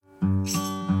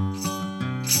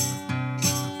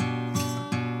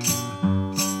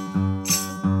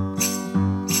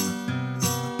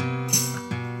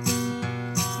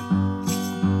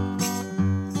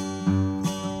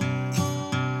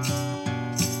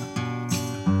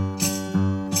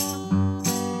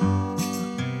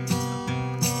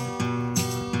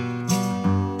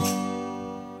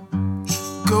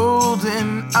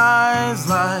eyes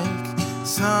like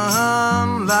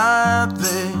sunlight,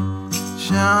 they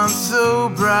shine so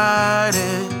bright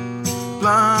it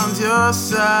blinds your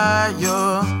sight,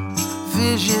 your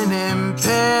vision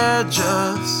impaired,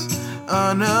 just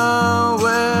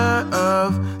unaware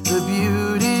of the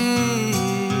beauty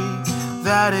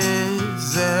that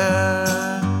is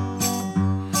there.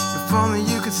 If only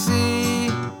you could see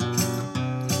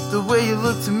the way you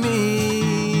look to me.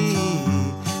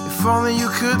 If only you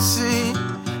could see,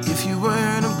 if you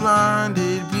weren't a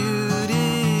blinded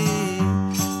beauty.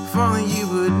 If only you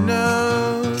would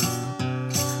know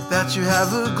that you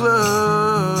have a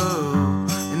glow.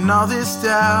 And all this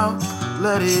doubt,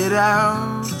 let it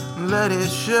out, let it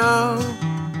show.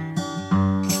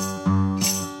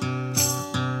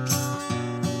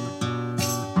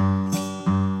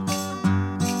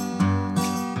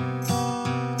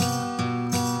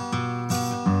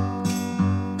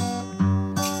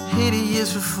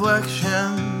 Hideous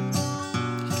reflection,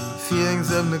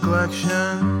 feelings of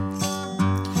neglection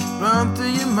run through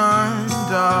your mind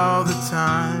all the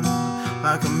time,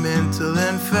 like a mental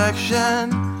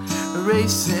infection,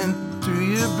 racing through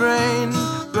your brain,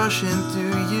 rushing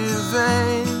through your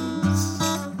veins.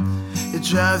 It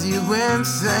drives you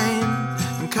insane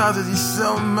and causes you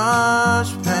so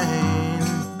much pain.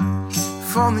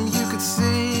 If only you could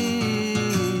see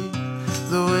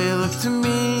the way you look to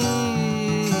me.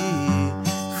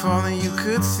 If only you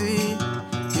could see,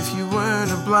 if you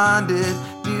weren't a blinded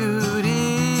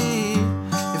beauty.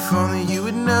 If only you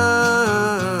would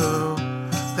know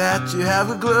that you have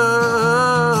a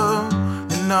glow.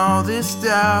 And all this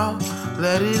doubt,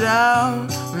 let it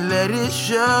out, let it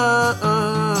show.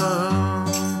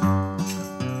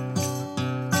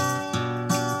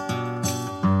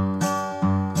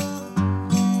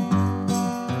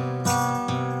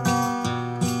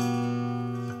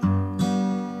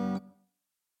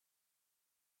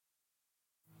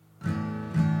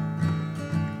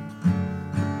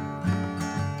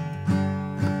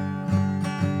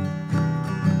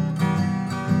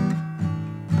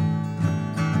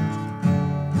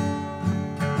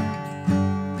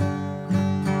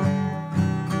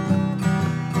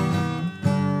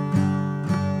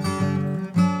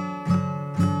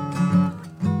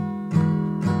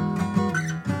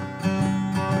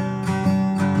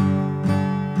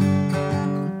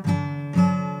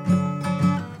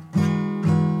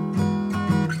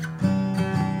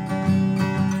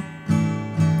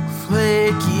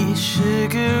 Flaky,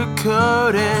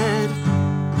 sugar-coated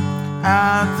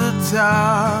at the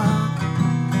top,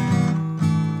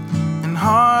 and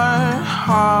hard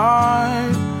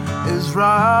as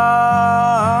rocks.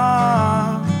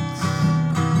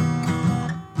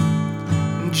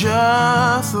 And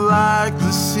just like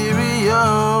the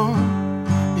cereal,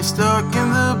 you're stuck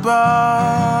in the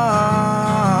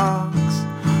box.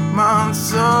 Mine's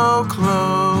so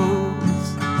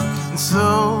close and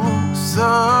so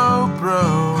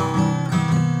broke,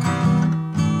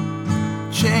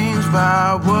 changed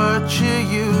by what you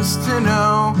used to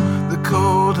know. The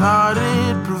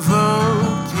cold-hearted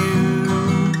provoked you,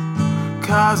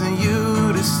 causing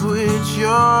you to switch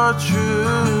your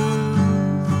truth.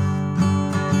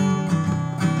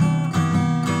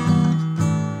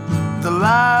 The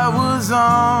lie was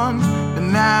on, but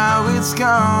now it's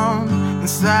gone.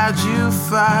 Inside you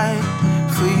fight,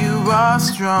 for you are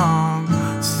strong.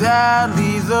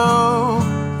 Sadly though,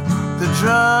 the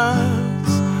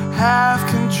drugs have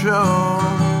control.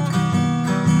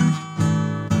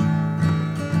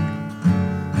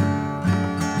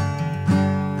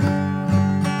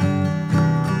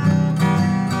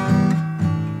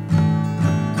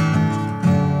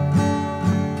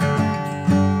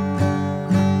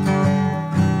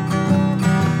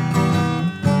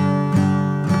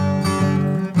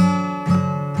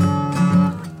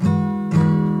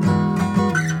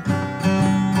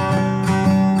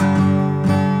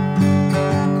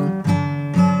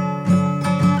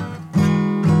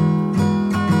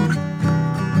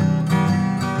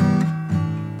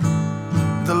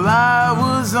 The lie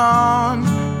was on,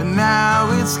 but now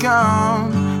it's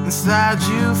gone. Inside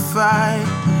you fight,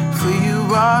 for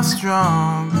you are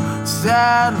strong.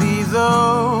 Sadly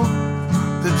though,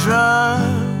 the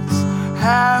drugs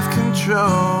have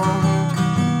control,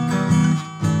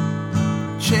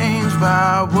 changed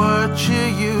by what you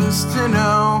used to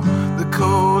know. The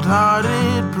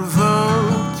cold-hearted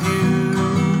provoked you,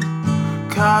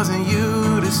 causing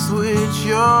you to switch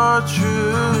your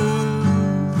truth.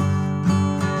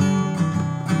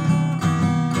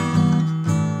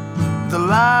 The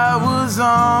lie was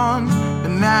on,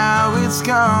 but now it's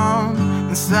gone.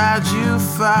 Inside you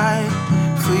fight,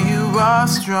 for you are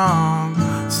strong.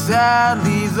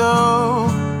 Sadly though,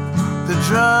 the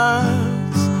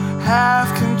drugs have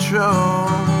control.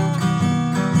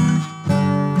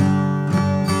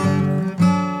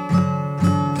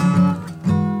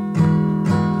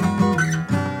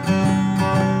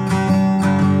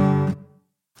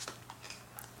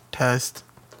 Test.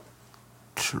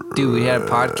 Dude, we had a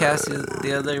podcast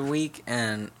the other week,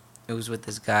 and it was with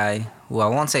this guy who I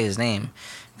won't say his name,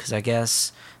 because I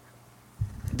guess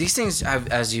these things,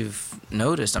 as you've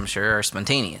noticed, I'm sure, are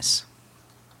spontaneous.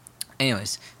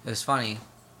 Anyways, it was funny.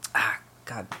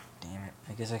 God damn it.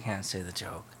 I guess I can't say the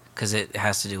joke, because it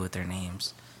has to do with their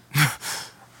names.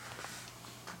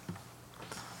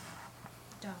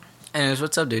 Anyways,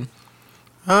 what's up, dude?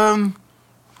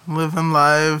 Living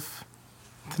life.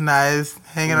 It's nice,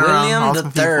 hanging William around the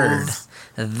awesome Third. people's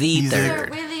The music.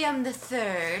 Third. Sir William the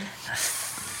Third.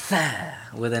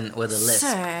 With a lisp.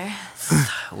 Sir.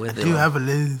 With Do you have a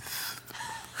lisp?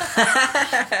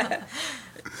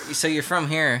 So you're from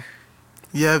here.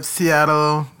 Yep,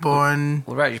 Seattle, born.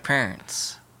 What about your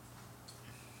parents?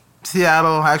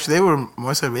 Seattle, actually, they were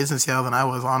more so raised in Seattle than I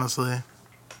was, honestly.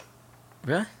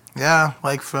 Really? Yeah,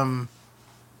 like from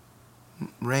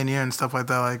Rainier and stuff like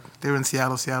that. Like, they were in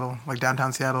Seattle, like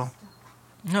downtown Seattle.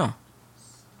 No.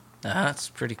 That's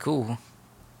pretty cool.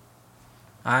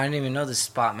 I didn't even know this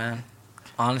spot, man.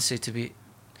 Honestly,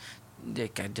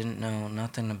 Dick, I didn't know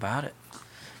nothing about it.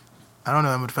 I don't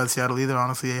know that much about Seattle either,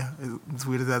 honestly. As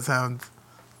weird as that sounds.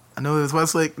 I know there's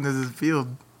Westlake and there's this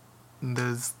field. And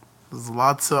there's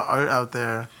lots of art out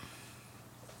there.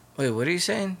 Wait, what are you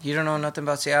saying? You don't know nothing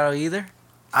about Seattle either?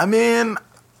 I mean,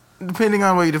 depending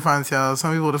on what you define Seattle,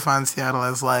 some people define Seattle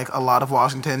as like a lot of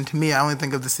Washington. To me, I only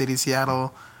think of the city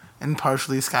Seattle and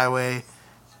partially Skyway.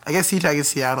 I guess SeaTac is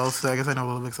Seattle, so I guess I know a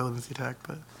little bit because I live in SeaTac,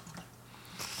 but...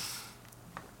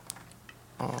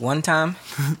 One time,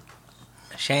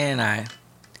 Shane and I,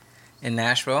 in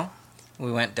Nashville,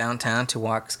 we went downtown to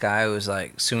walk Sky. It was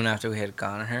like soon after we had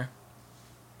gone here.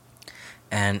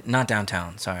 And not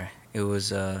downtown, sorry. It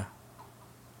was, where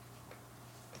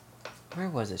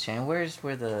was it, Shane? Where's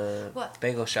where the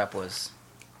bagel shop was?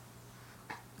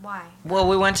 Why? Well,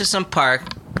 we went to some park,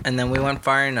 and then we went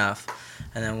far enough,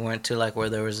 and then we went to like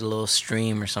where there was a little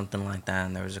stream or something like that,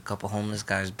 and there was a couple homeless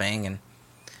guys banging.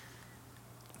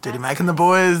 Dirty Mike and the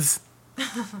boys.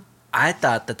 I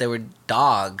thought that they were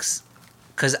dogs,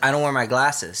 because I don't wear my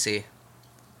glasses, see?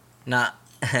 Not,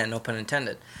 no pun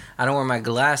intended. I don't wear my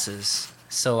glasses,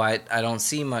 so I don't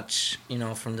see much,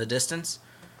 from the distance.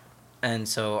 And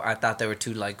so I thought they were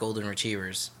two, like, golden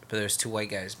retrievers, but there's two white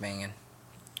guys banging.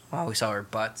 Wow, we saw our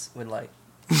butts with, like...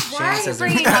 Why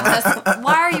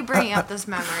are you bringing up this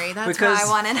memory? That's what I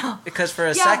want to know. Because for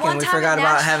a second we forgot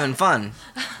about having fun.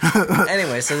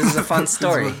 Anyway, so this is a fun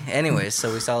story. Anyway,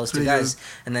 so we saw those two guys,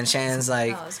 and then Shannon's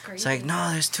like, it's like,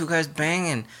 no, there's two guys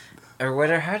banging, or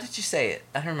whatever. How did you say it?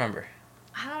 I don't remember.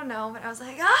 I don't know, but I was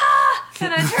like, ah!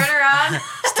 And I turned around.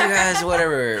 It's two guys,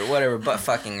 whatever, butt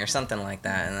fucking or something like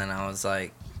that, and then I was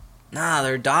like, nah,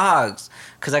 they're dogs,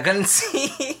 because I couldn't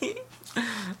see.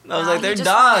 I was like, they're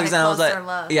dogs, and I was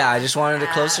like, yeah, I just wanted a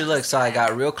closer look, so I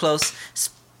got real close,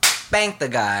 spanked the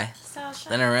guy,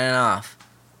 then I ran off.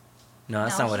 No,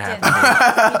 that's not what happened.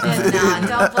 He did not.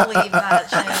 Don't believe that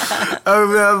shit. I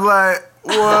was like,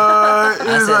 what? It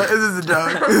was like, this is a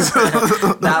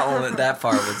joke. That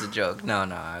part was a joke. No,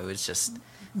 I was just,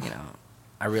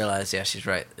 I realized, yeah, she's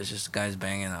right. It's just guys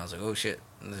banging, and I was like, oh shit,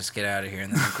 let's get out of here,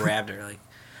 and then I grabbed her, like,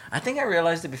 I think I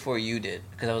realized it before you did,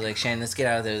 because I was like, Shane, let's get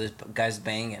out of there. This guy's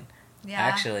banging. Yeah.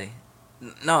 Actually,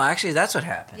 that's what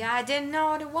happened. Yeah, I didn't know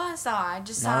what it was, though. I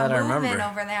just saw movement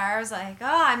over there. I was like,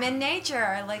 oh, I'm in nature.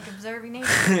 I like observing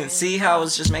nature. See how I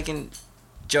was just making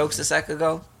jokes a sec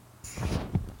ago?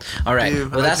 All right.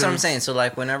 Well, that's what I'm saying. So,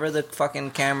 like, whenever the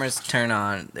fucking cameras turn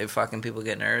on, people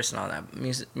get nervous and all that.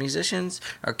 Musicians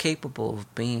are capable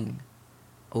of being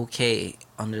okay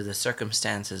under the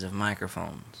circumstances of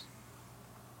microphones.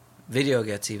 Video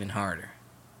gets even harder.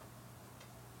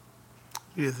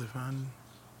 Videos are fun.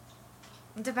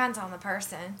 It depends on the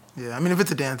person. Yeah, I mean, if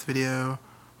it's a dance video,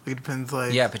 it depends,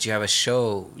 like... Yeah, but you have a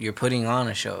show. You're putting on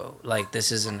a show. Like,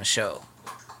 this isn't a show.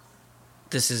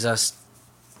 This is us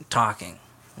talking,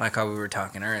 like how we were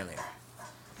talking earlier.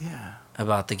 Yeah.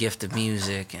 About the gift of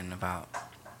music and about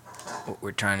what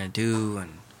we're trying to do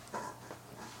and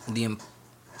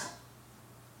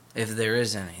if there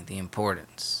is any, the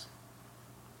importance.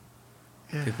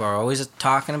 Yeah. People are always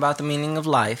talking about the meaning of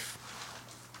life.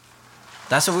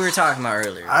 That's what we were talking about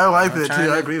earlier. I like that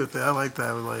too. I agree with that. I like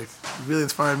that. It really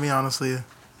inspired me, honestly.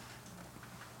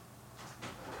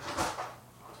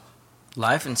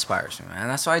 Life inspires me, man.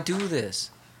 That's why I do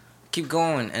this. Keep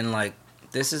going, and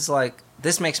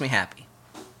this makes me happy.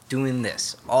 doing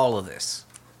this, all of this.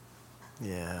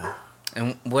 Yeah.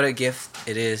 And what a gift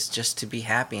it is just to be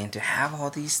happy and to have all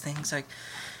these things. Like,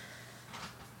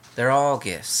 they're all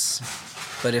gifts.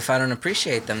 But if I don't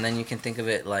appreciate them, then you can think of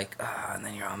it like, and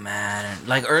then you're all mad. And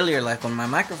like earlier, like when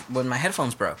my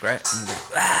headphones broke, right? And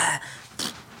like,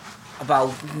 about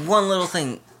one little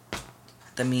thing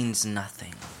that means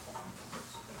nothing.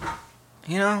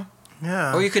 You know?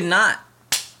 Yeah. Or you could not.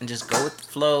 And just go with the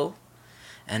flow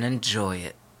and enjoy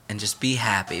it. And just be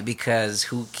happy. Because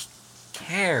who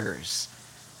cares?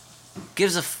 Who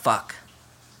gives a fuck?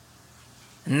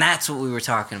 And that's what we were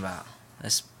talking about.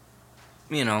 Let's,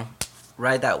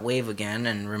 ride that wave again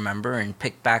and remember and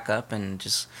pick back up and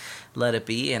just let it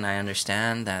be. And I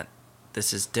understand that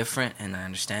this is different, and I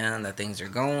understand that things are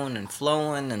going and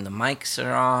flowing and the mics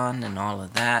are on and all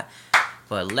of that.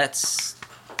 But let's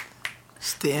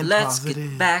get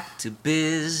back to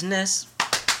business,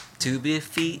 to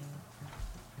defeat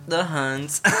the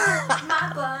Huns.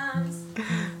 My buns.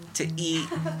 To eat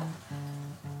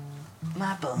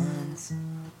my buns.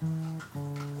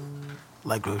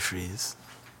 Like groceries.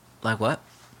 Like what?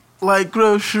 Like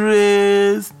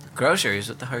groceries. Groceries?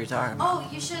 What the hell are you talking about? Oh,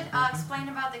 you should explain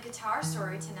about the guitar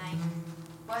story tonight.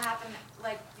 What happened?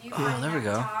 Like, you finding there we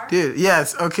go. guitar? Dude,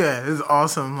 yes, okay. This is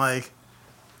awesome. Like,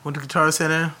 went to Guitar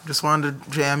Center. Just wanted to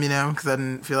jam, because I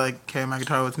didn't feel like carrying my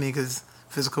guitar with me because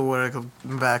physical work,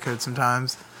 my back hurts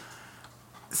sometimes.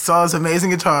 Saw this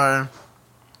amazing guitar.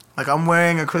 Like, I'm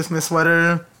wearing a Christmas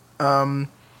sweater.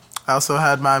 I also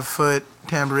had my foot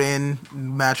tambourine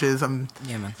matches.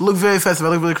 Yeah, man. Look very festive. I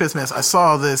look really Christmas. I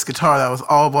saw this guitar that was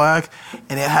all black,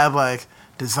 and it had like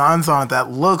designs on it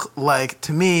that look like,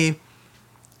 to me,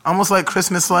 almost like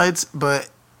Christmas lights, but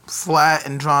flat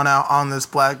and drawn out on this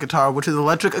black guitar, which is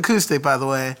electric acoustic, by the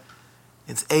way.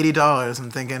 It's $80.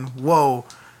 I'm thinking, whoa,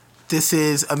 this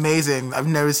is amazing. I've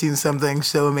never seen something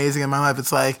so amazing in my life.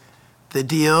 It's like the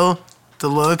deal, the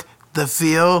look, the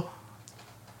feel,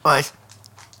 like,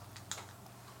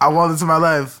 I want this in my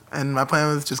life, and my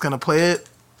plan was just going to play it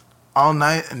all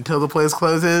night until the place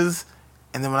closes,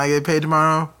 and then when I get paid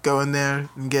tomorrow, go in there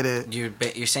and get it.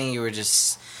 You're saying you were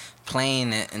just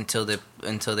playing it until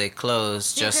they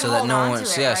closed, You just could so that hold no on one to would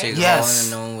it, so you right? could Yes. hold on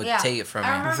and no one would take it from I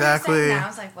you. remember Exactly. you saying that. I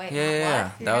was like, wait, Yeah,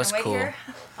 what? that You're was gonna wait cool. here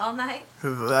all night?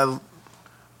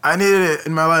 I needed it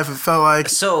in my life. It felt like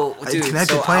So, dude,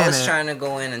 I was it. trying to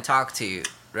go in and talk to you,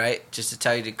 right? Just to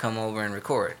tell you to come over and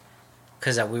record.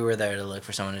 Because we were there to look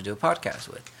for someone to do a podcast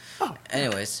with. Oh.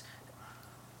 Anyways,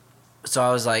 so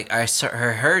I was like, I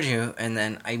heard you, and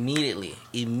then immediately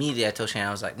I told Shane,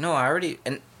 I was like, no, I already,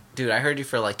 and dude, I heard you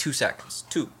for like 2 seconds.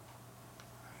 2.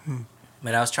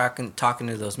 But I was talking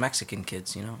to those Mexican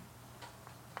kids,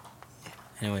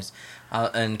 Anyways,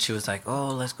 and she was like, "Oh,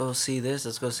 let's go see this,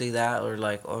 let's go see that," or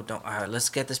like, "Oh, don't, all right, let's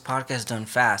get this podcast done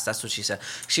fast." That's what she said.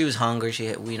 She was hungry.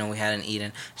 We hadn't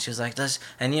eaten. She was like, "Let's,"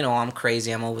 and I'm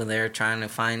crazy. I'm over there trying to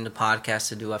find a podcast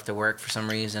to do after work for some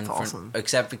reason. That's awesome.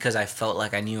 Except because I felt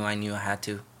like I knew I had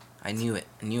to. I knew it.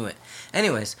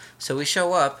 Anyways, so we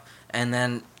show up, and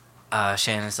then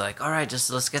Shannon's like, "All right, just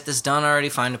let's get this done already.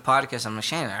 Find a podcast." I'm like,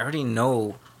 "Shannon, I already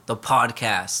know the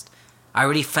podcast. I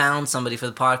already found somebody for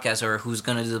the podcast or who's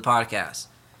going to do the podcast."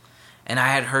 And I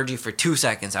had heard you for 2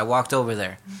 seconds. I walked over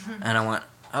there and I went,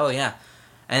 "Oh, yeah."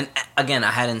 And again,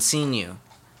 I hadn't seen you.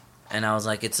 And I was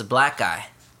like, "It's a black guy."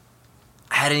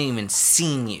 I hadn't even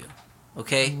seen you.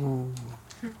 Okay? Ooh,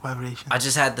 vibration. I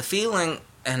just had the feeling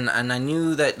and I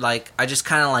knew that, like, I just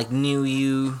kind of, like, knew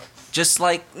you. Just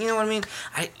like, you know what I mean?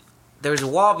 There was a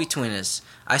wall between us.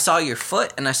 I saw your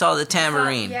foot and I saw the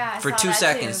tambourine for 2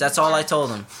 seconds. That's all I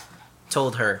told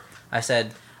her. I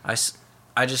said, I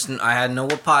had know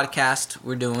what podcast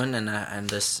we're doing, and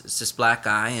this black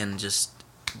guy, and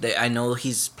I know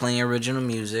he's playing original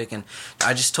music, and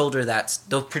I just told her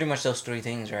pretty much those 3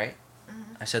 things, right?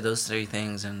 Mm-hmm. I said those 3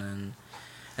 things, and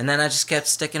then I just kept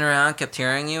sticking around, kept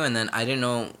hearing you, and then I didn't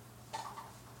know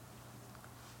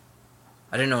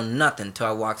nothing till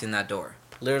I walked in that door.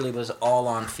 Literally, it was all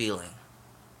on feeling.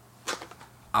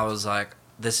 I was like,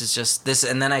 this is just this,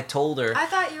 and then I told her. I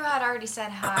thought you had already said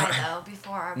hi though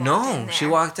before I walked in No, there. she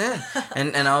walked in,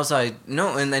 and I was like,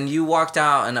 no, and then you walked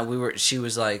out, and she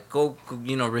was like, go,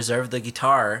 reserve the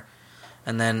guitar,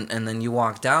 and then you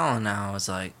walked out, and I was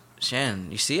like,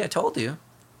 Shannon, you see, I told you,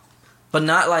 but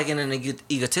not like in an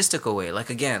egotistical way. Like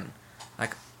again,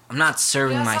 like I'm not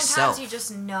serving myself. Sometimes you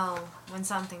just know when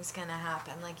something's gonna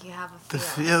happen. Like you have a The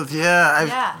feeling. feel,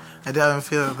 yeah. I definitely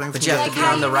feel things. But you have to be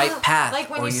on the right path. Like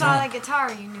when you saw the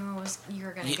guitar, you knew you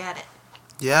were gonna get it.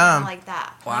 Yeah. Like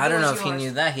that. Well, I don't know if he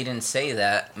knew that. He didn't say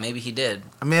that. Maybe he did.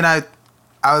 I mean, I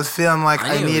was feeling like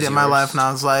I needed it in my life, and I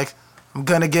was like, I'm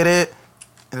gonna get it.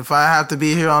 And if I have to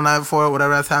be here all night for it,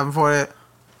 whatever that's happening for it.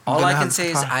 All I can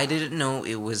say is I didn't know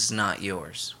it was not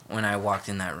yours when I walked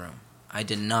in that room. I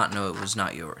did not know it was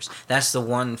not yours. That's the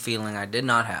one feeling I did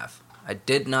not have. I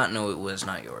did not know it was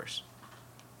not yours.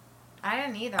 I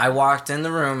didn't either. I walked in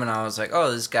the room and I was like,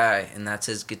 oh, this guy, and that's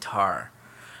his guitar.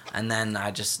 And then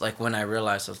I just, like, when I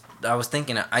realized, I was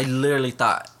thinking, I literally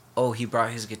thought, oh, he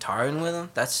brought his guitar in with him?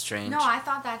 That's strange. No, I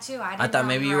thought that too. I thought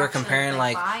maybe you were comparing,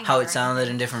 like how it sounded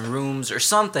in different rooms or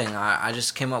something. I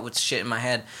just came up with shit in my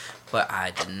head. But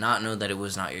I did not know that it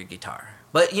was not your guitar.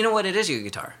 But you know what? It is your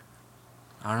guitar.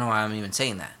 I don't know why I'm even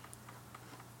saying that.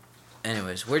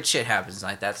 Anyways, weird shit happens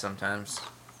like that sometimes.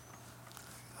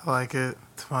 I like it.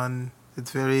 It's fun.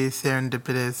 It's very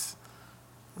serendipitous.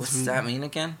 What's that mean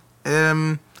again?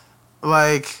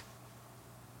 Like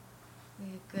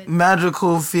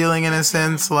magical feeling in a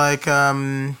sense. Like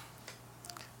when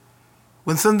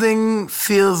something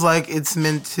feels like it's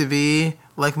meant to be.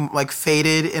 Like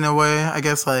fated in a way, I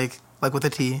guess, like with a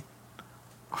T.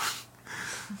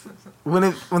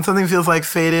 when something feels like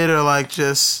fated or like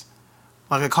just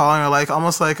like a calling or like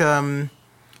almost like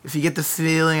if you get the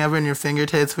feeling ever in your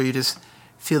fingertips where you just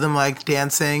feel them like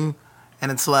dancing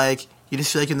and it's like you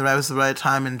just feel like you're in the right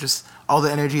time and just all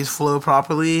the energies flow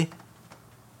properly.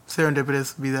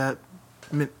 Serendipitous would be that.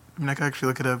 I mean, I could actually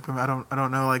look it up. I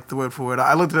don't know like the word for word.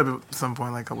 I looked it up at some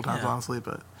point like a couple times honestly,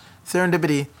 but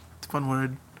serendipity. Fun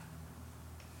word.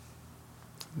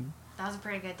 That was a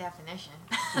pretty good definition.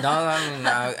 No, I mean,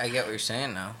 I get what you're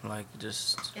saying now. Like,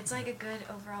 just... It's like a good,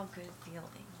 overall good feeling.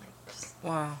 Like, just...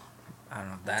 Well, I don't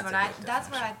know. That's what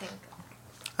I think.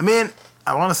 I mean,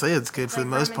 I want to say it's good for the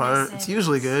most part. It's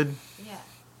usually good. Yeah.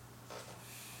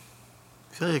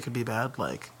 I feel like it could be bad,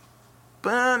 like...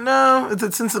 But no, it's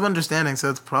a sense of understanding, so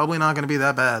it's probably not going to be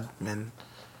that bad. I mean,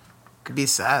 it could be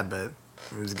sad, but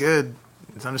it was good.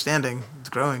 It's understanding. It's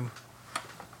growing.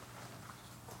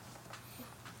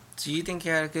 Do you think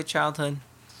you had a good childhood?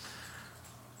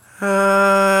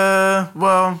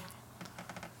 Well,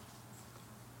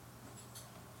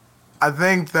 I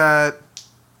think that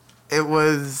it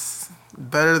was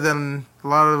better than a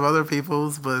lot of other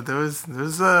people's, but there's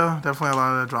definitely a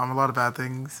lot of drama, a lot of bad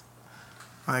things.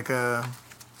 Like, yeah,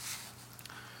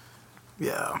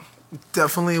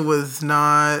 definitely was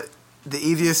not the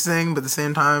easiest thing, but at the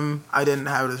same time, I didn't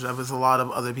have it as rough as a lot of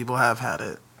other people have had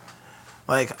it.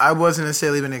 Like, I wasn't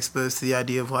necessarily even exposed to the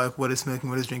idea of, like, what is smoking,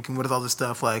 what is drinking, what is all this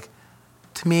stuff. Like,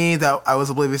 to me, that I was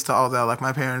oblivious to all that. Like,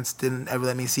 my parents didn't ever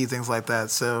let me see things like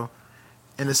that. So,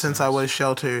 in a sense, I was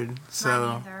sheltered.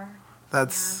 So,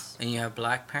 that's... And you have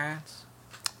black parents?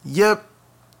 Yep.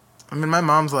 I mean, my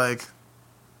mom's, like...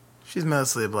 She's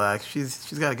mostly black.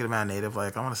 She's got a good amount of native.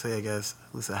 Like, I want to say, I guess,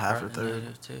 at least a half or third.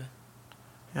 Native, too?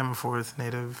 Yeah, I'm a fourth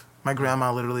native. My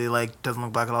grandma literally, like, doesn't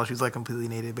look black at all. She's, like, completely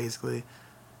native, basically.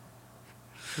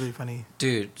 Really funny.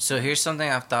 Dude, so here's something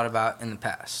I've thought about in the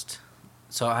past.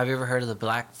 So have you ever heard of the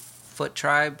Blackfoot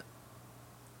tribe?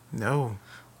 No.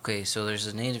 Okay, so there's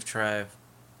a native tribe,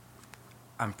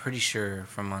 I'm pretty sure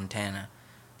from Montana.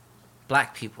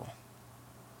 Black people.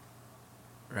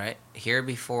 Right? Here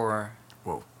before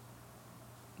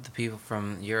the people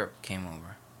from Europe came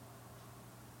over.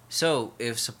 So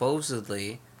if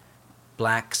supposedly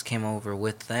blacks came over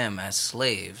with them as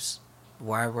slaves,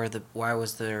 why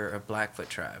was there a Blackfoot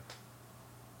tribe?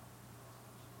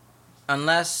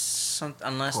 Unless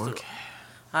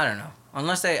I don't know.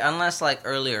 Unless like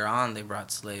earlier on they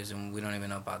brought slaves and we don't even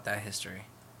know about that history.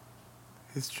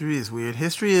 History is weird.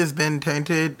 History has been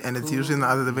tainted, and it's usually in the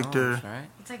eyes of the victor. Right?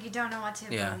 It's like you don't know what to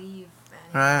believe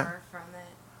anymore from it.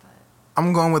 But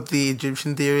I'm going with the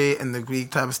Egyptian theory and the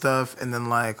Greek type of stuff, and then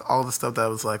like all the stuff that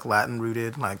was like Latin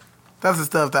rooted. Like that's the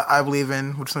stuff that I believe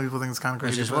in, which some people think is kind of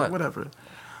crazy. Which is what? Whatever.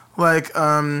 Like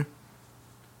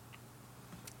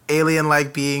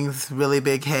alien-like beings, really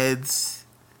big heads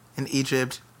in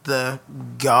Egypt, the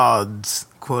gods,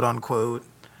 quote unquote.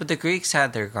 But the Greeks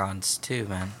had their gods too,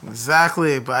 man.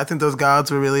 Exactly, but I think those gods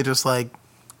were really just like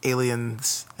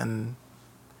aliens, and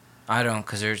I don't,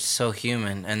 because they're so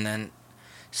human. And then,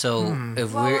 so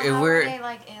if how we're are they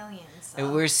like aliens? Though?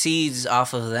 If we're seeds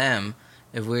off of them,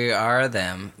 if we are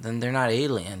them, then they're not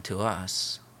alien to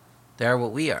us. They are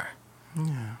what we are.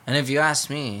 Yeah. And if you ask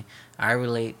me, I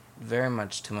relate very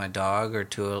much to my dog or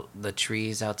to the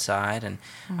trees outside, and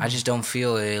I just don't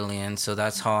feel alien. So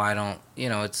that's how I don't.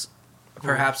 It's.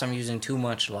 Perhaps I'm using too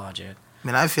much logic. I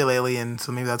mean, I feel alien,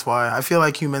 so maybe that's why. I feel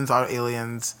like humans are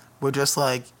aliens. We're just,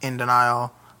 like, in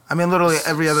denial. I mean, literally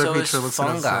every other creature looks at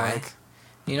us like...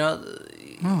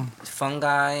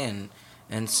 Fungi and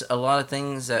a lot of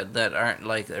things that aren't,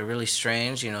 like, are really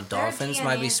strange. Dolphins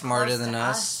might be smarter than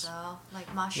us.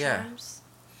 Like mushrooms.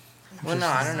 Yeah. Well, no,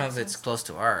 I don't know if it's close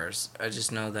to ours. I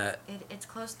just know that it's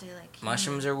close to like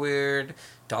mushrooms are weird,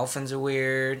 dolphins are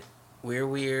weird, we're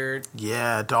weird.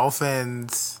 Yeah,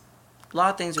 dolphins. A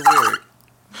lot of things are weird.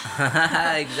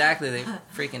 Exactly, they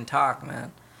freaking talk,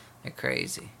 man. They're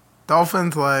crazy.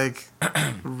 Dolphins, like,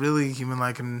 really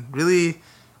human-like and really,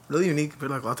 really unique compared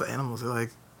to, like, lots of animals. They're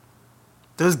like,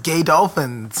 there's gay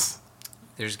dolphins.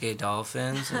 There's gay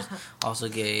dolphins. There's also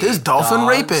gay There's dolphin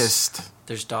dogs. rapists.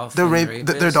 There's dolphin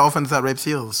rapists. They're dolphins that rape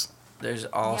seals. There's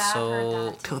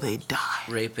also till they die.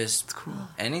 Rapists. Cool.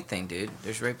 Anything, dude.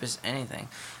 There's rapists. Anything.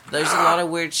 There's a lot of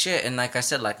weird shit, and like I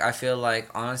said, like I feel like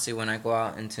honestly, when I go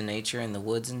out into nature in the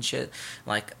woods and shit,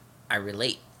 like I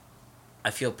relate. I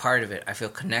feel part of it. I feel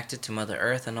connected to Mother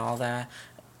Earth and all that.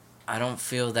 I don't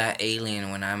feel that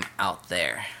alien when I'm out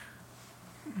there.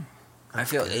 I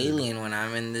feel alien when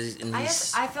I'm in these.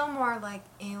 I feel more like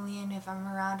alien if I'm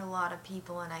around a lot of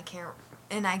people and I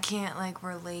can't like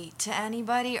relate to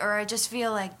anybody, or I just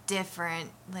feel like different,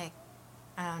 like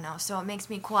I don't know. So it makes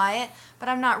me quiet, but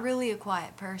I'm not really a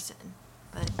quiet person.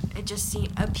 But it just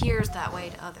appears that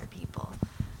way to other people.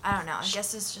 I don't know. I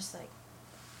guess it's just like.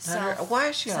 Why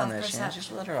is she on there, Shan?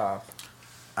 Just let her off.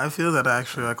 I feel that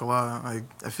actually like a lot. Like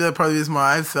I feel like probably the reason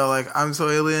why I felt like I'm so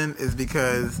alien is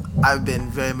because I've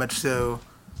been very much so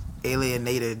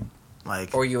alienated.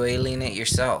 Like, or you alienate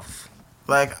yourself.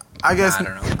 Like I guess I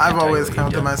don't know. I've always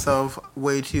come to myself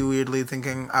way too weirdly,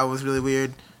 thinking I was really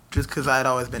weird, just because I had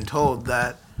always been told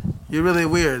that you're really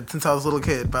weird since I was a little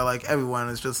kid by like everyone.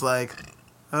 It's just like,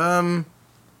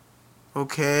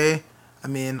 okay. I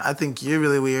mean, I think you're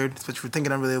really weird, especially for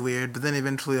thinking I'm really weird. But then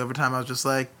eventually, over time, I was just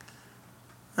like,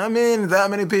 I mean, that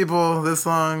many people this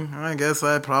long, I guess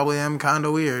I probably am kind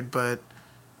of weird, but...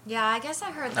 Yeah, I guess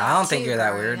I heard that I don't think you're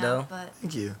that weird, though. But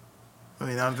thank you. I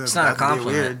mean, I don't think it's not a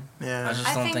compliment. Weird. Yeah. I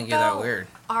just don't think you're that weird.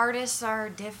 Artists are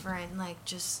different, like,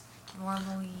 just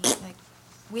normally, like,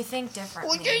 we think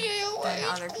differently than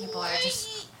other people are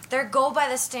just... They go by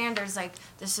the standards, like,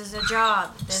 this is a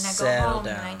job, then I go home,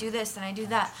 and I do this, and I do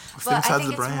that. But I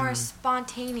think it's more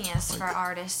spontaneous for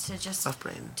artists to just,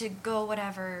 to go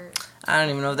whatever. I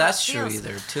don't even know if that's true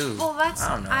either, too. Well, I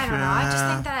don't know. I just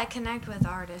think that I connect with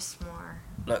artists more.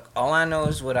 Look, all I know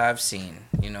is what I've seen,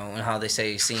 you know, and how they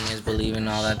say seeing is believing and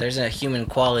all that. There's a human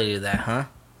quality to that, huh?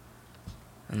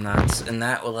 And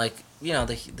that will, like, you know,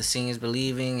 the seeing is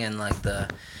believing and, like, the...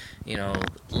 you know,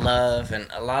 love and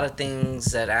a lot of things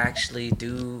that actually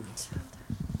do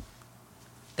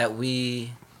that's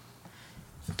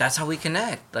how we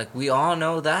connect. Like, we all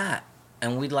know that.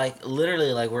 And we, like,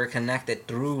 literally, like, we're connected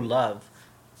through love.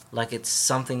 Like, it's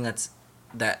something that,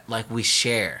 like, we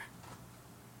share.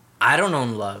 I don't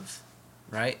own love,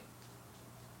 right?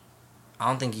 I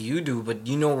don't think you do, but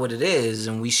you know what it is,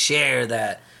 and we share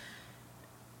that.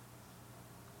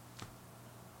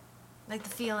 Like the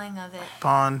feeling of it.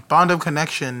 Bond of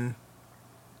connection.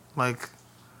 Like,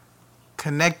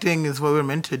 connecting is what we're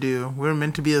meant to do. We're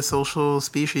meant to be a social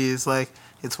species. Like,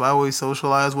 it's why we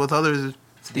socialize with other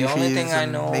species. The only thing I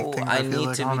know I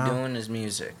need to be doing is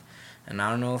music. And I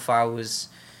don't know if I was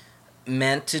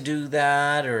meant to do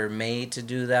that or made to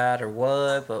do that or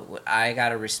what, but I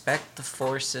gotta respect the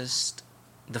forces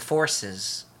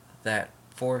that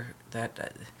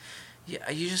yeah,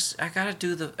 I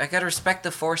gotta respect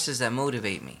the forces that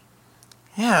motivate me.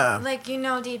 Yeah. Like, you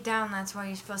know, deep down, that's what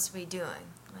you're supposed to be doing.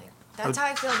 Like, that's how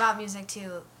I feel about music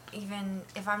too. Even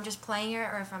if I'm just playing it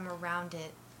or if I'm around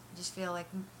it, I just feel like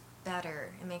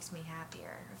better. It makes me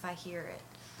happier if I hear it.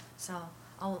 So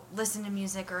I'll listen to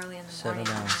music early in the morning.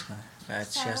 Settle down, Sky.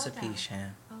 That's just a piece,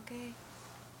 Shan. Okay.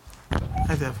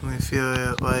 I definitely feel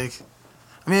it. Like,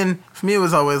 I mean, for me, it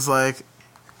was always like,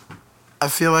 I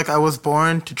feel like I was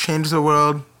born to change the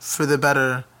world for the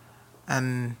better,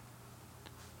 and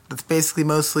that's basically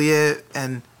mostly it.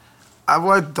 And I've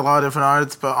liked a lot of different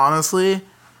arts, but honestly,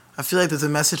 I feel like there's a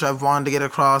message I've wanted to get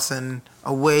across and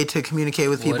a way to communicate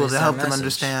with people to help them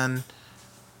understand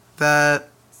that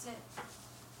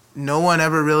no one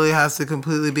ever really has to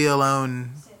completely be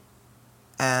alone.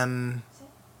 And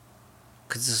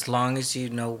because as long as you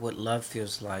know what love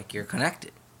feels like, you're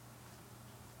connected.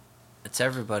 It's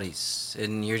everybody's,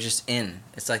 and you're just in.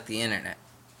 It's like the internet.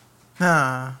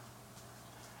 Nah.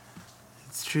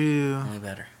 It's true. Only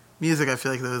better. Music, I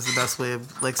feel like that was the best way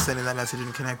of, like, sending that message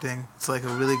and connecting. It's, like, a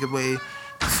really good way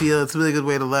to feel. It's a really good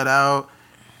way to let out.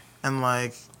 And,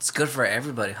 like... It's good for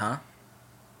everybody, huh?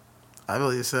 I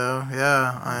believe so,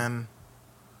 yeah. And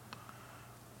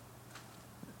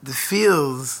the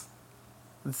feels...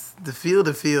 The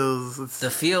feels.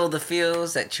 The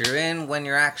feels that you're in when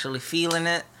you're actually feeling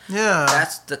it. Yeah.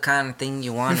 That's the kind of thing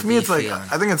you want to be feeling. For me, it's feeling.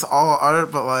 like, I think it's all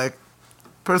art, but, like,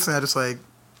 personally, I just, like,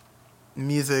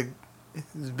 music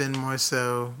has been more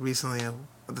so recently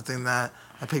the thing that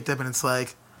I picked up, and it's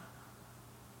like,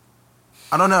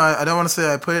 I don't know, I don't want to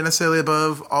say I put it necessarily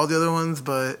above all the other ones,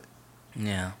 but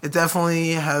yeah, it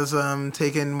definitely has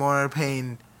taken more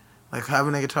pain, like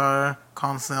having a guitar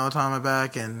constantly all the time on my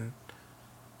back, and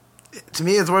to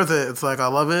me it's worth it. It's like, I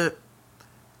love it.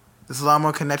 There's a lot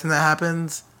more connecting that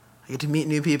happens. I get to meet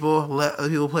new people, let other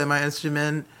people play my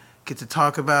instrument, get to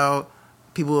talk about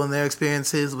people and their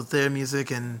experiences with their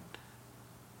music, and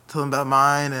tell them about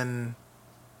mine, and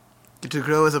get to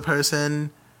grow as a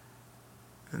person.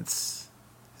 It's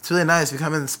really nice,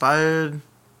 becoming inspired.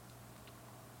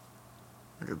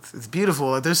 Like, it's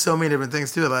beautiful. Like, there's so many different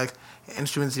things to it, like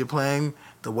instruments you're playing,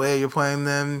 the way you're playing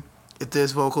them, if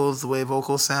there's vocals, the way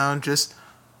vocals sound, just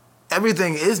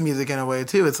everything is music in a way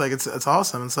too. It's like, it's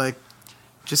awesome. It's like,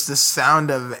 just the sound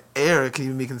of air can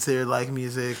even be considered like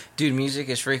music. Dude, music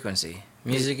is frequency.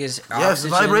 Music is yes,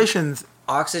 vibrations.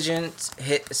 Oxygen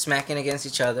smacking against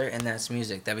each other, and that's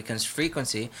music. That becomes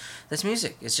frequency. That's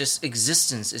music. It's just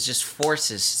existence. It's just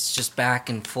forces. It's just back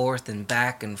and forth and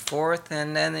back and forth,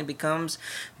 and then it becomes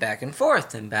back and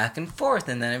forth and back and forth,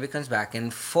 and then it becomes back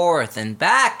and forth and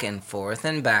back and forth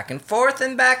and back and forth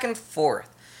and back and forth.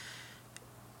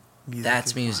 Music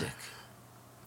that's music. Life.